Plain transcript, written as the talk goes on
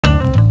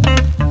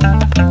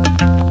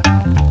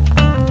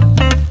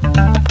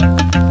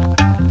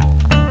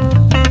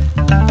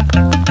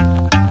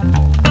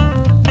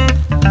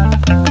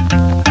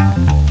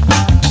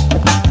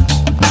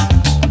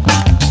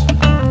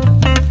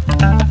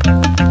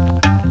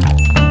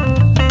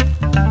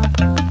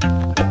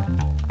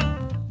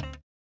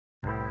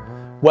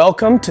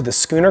Welcome to the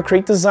Schooner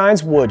Creek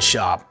Designs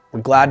Woodshop. We're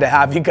glad to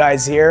have you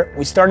guys here.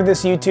 We started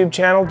this YouTube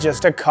channel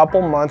just a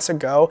couple months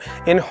ago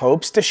in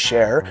hopes to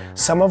share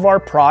some of our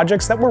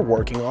projects that we're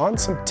working on,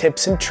 some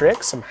tips and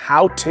tricks, some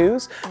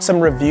how-tos, some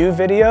review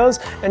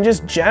videos, and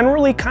just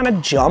generally kind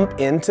of jump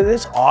into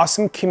this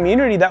awesome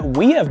community that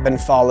we have been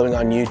following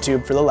on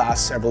YouTube for the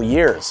last several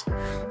years.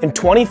 In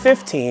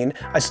 2015,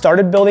 I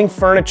started building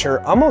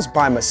furniture almost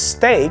by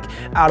mistake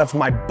out of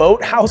my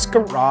boathouse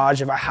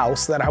garage of a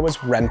house that I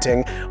was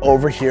renting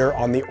over here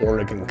on the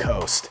Oregon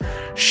coast.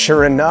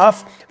 Sure enough,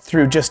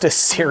 through just a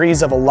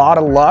series of a lot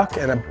of luck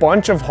and a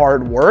bunch of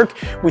hard work,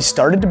 we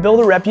started to build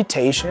a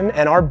reputation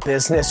and our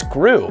business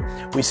grew.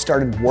 We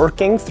started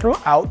working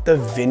throughout the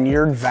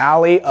Vineyard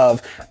Valley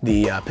of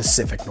the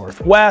Pacific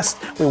Northwest.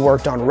 We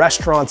worked on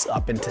restaurants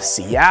up into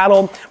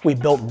Seattle. We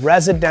built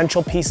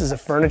residential pieces of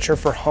furniture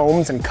for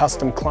homes and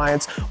custom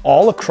clients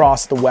all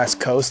across the West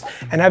Coast,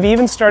 and have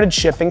even started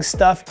shipping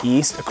stuff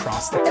east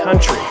across the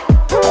country.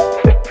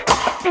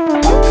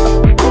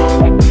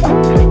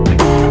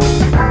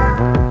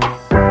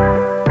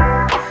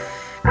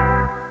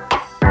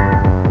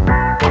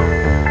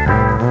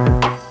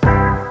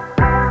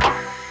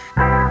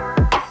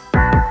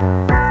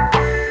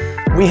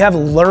 We have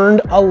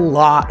learned a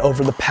lot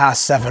over the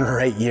past 7 or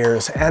 8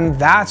 years, and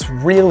that's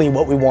really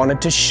what we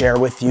wanted to share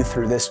with you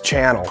through this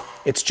channel.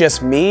 It's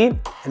just me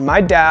and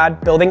my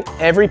dad building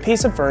every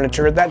piece of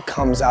furniture that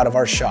comes out of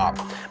our shop.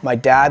 My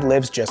dad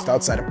lives just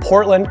outside of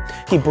Portland.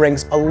 He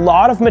brings a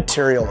lot of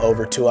material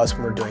over to us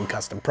when we're doing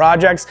custom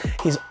projects.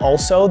 He's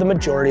also the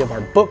majority of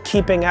our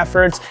bookkeeping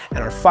efforts and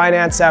our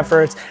finance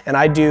efforts, and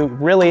I do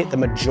really the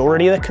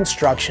majority of the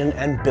construction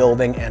and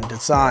building and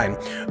design.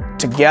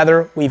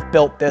 Together, we've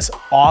built this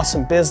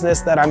awesome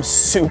business that I'm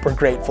super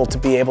grateful to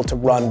be able to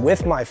run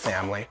with my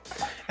family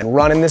and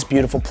run in this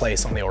beautiful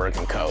place on the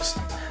Oregon coast.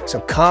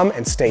 So come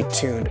and stay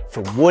tuned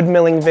for wood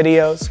milling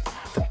videos,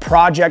 for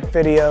project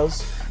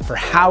videos, for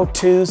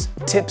how-tos,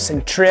 tips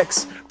and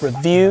tricks,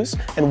 reviews,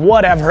 and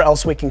whatever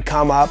else we can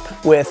come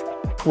up with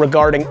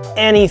regarding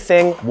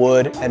anything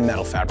wood and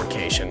metal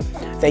fabrication.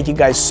 Thank you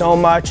guys so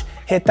much.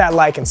 Hit that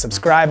like and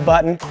subscribe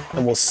button,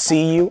 and we'll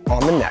see you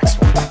on the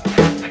next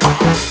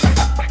one.